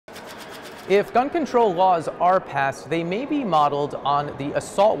If gun control laws are passed, they may be modeled on the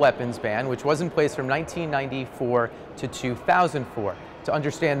assault weapons ban, which was in place from 1994 to 2004. To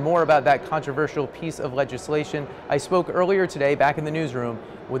understand more about that controversial piece of legislation, I spoke earlier today back in the newsroom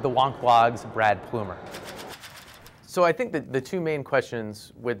with the Wonkblog's Brad Plumer. So I think that the two main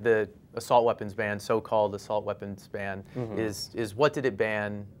questions with the assault weapons ban, so-called assault weapons ban, is what did it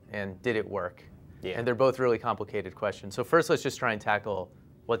ban and did it work? Yeah. And they're both really complicated questions. So first, let's just try and tackle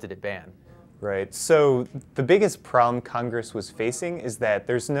what did it ban? Right. So the biggest problem Congress was facing is that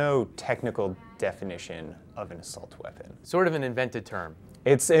there's no technical definition of an assault weapon. Sort of an invented term.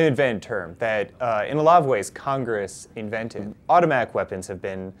 It's an invented term that, in a lot of ways, Congress invented. Automatic weapons have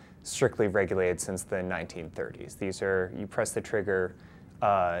been strictly regulated since the 1930s. These are, you press the trigger,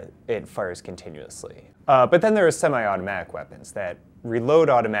 it fires continuously. But then there are semi-automatic weapons that reload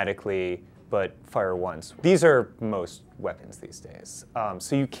automatically but fire once. These are most weapons these days.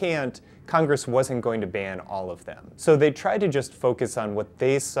 So you can't, Congress wasn't going to ban all of them. So they tried to just focus on what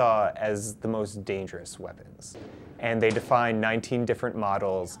they saw as the most dangerous weapons. And they defined 19 different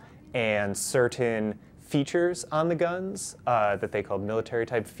models and certain features on the guns that they called military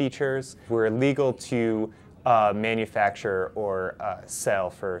type features were illegal to manufacture or sell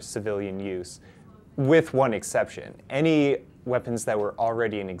for civilian use, with one exception. Any weapons that were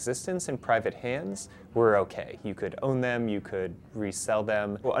already in existence in private hands were okay. You could own them, you could resell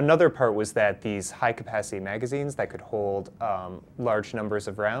them. Well, another part was that these high-capacity magazines that could hold large numbers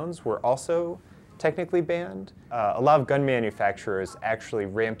of rounds were also technically banned. A lot of gun manufacturers actually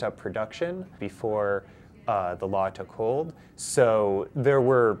ramped up production before the law took hold. So there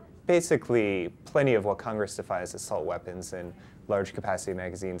were basically plenty of what Congress defined as assault weapons and large capacity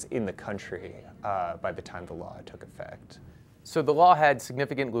magazines in the country by the time the law took effect. So the law had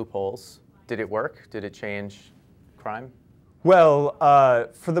significant loopholes. Did it work? Did it change crime? Well,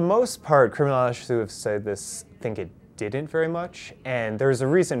 for the most part, criminologists who have studied this think it didn't very much. And there's a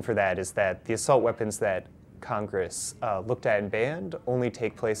reason for that, is that the assault weapons that Congress looked at and banned only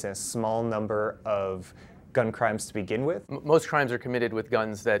take place in a small number of gun crimes to begin with. Most crimes are committed with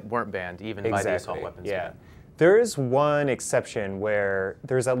guns that weren't banned, even by the assault weapons ban. There is one exception where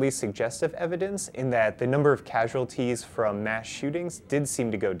there's at least suggestive evidence in that the number of casualties from mass shootings did seem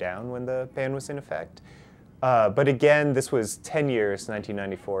to go down when the ban was in effect. But again, this was 10 years,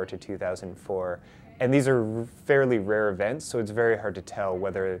 1994 to 2004, and these are fairly rare events, so it's very hard to tell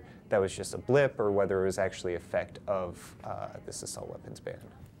whether that was just a blip or whether it was actually effect of this assault weapons ban.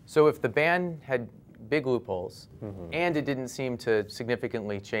 So if the ban had big loopholes and it didn't seem to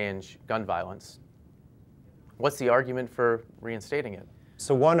significantly change gun violence, what's the argument for reinstating it?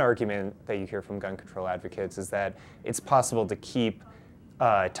 So one argument that you hear from gun control advocates is that it's possible to keep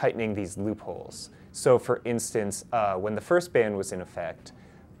tightening these loopholes. So for instance, when the first ban was in effect,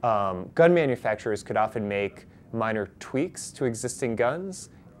 gun manufacturers could often make minor tweaks to existing guns,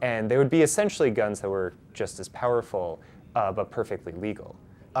 and they would be essentially guns that were just as powerful, but perfectly legal.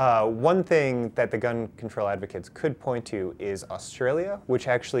 One thing that the gun control advocates could point to is Australia, which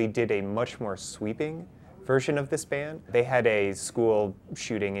actually did a much more sweeping version of this ban. They had a school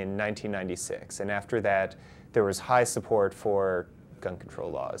shooting in 1996, and after that there was high support for gun control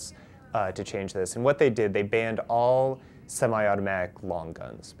laws to change this. And what they did, they banned all semi-automatic long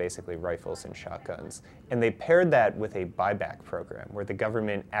guns, basically rifles and shotguns, and they paired that with a buyback program where the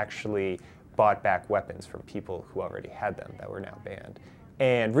government actually bought back weapons from people who already had them that were now banned.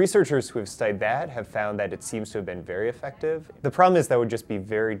 And researchers who have studied that have found that it seems to have been very effective. The problem is that would just be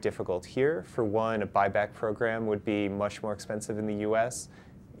very difficult here. For one, a buyback program would be much more expensive in the US.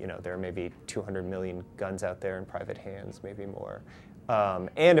 You know, there are maybe 200 million guns out there in private hands, maybe more.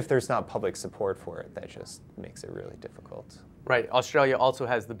 And if there's not public support for it, that just makes it really difficult. Right. Australia also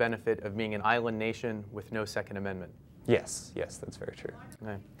has the benefit of being an island nation with no Second Amendment. Yes, yes, that's very true.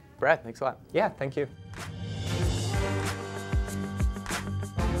 Okay. Brad, thanks a lot. Yeah, thank you.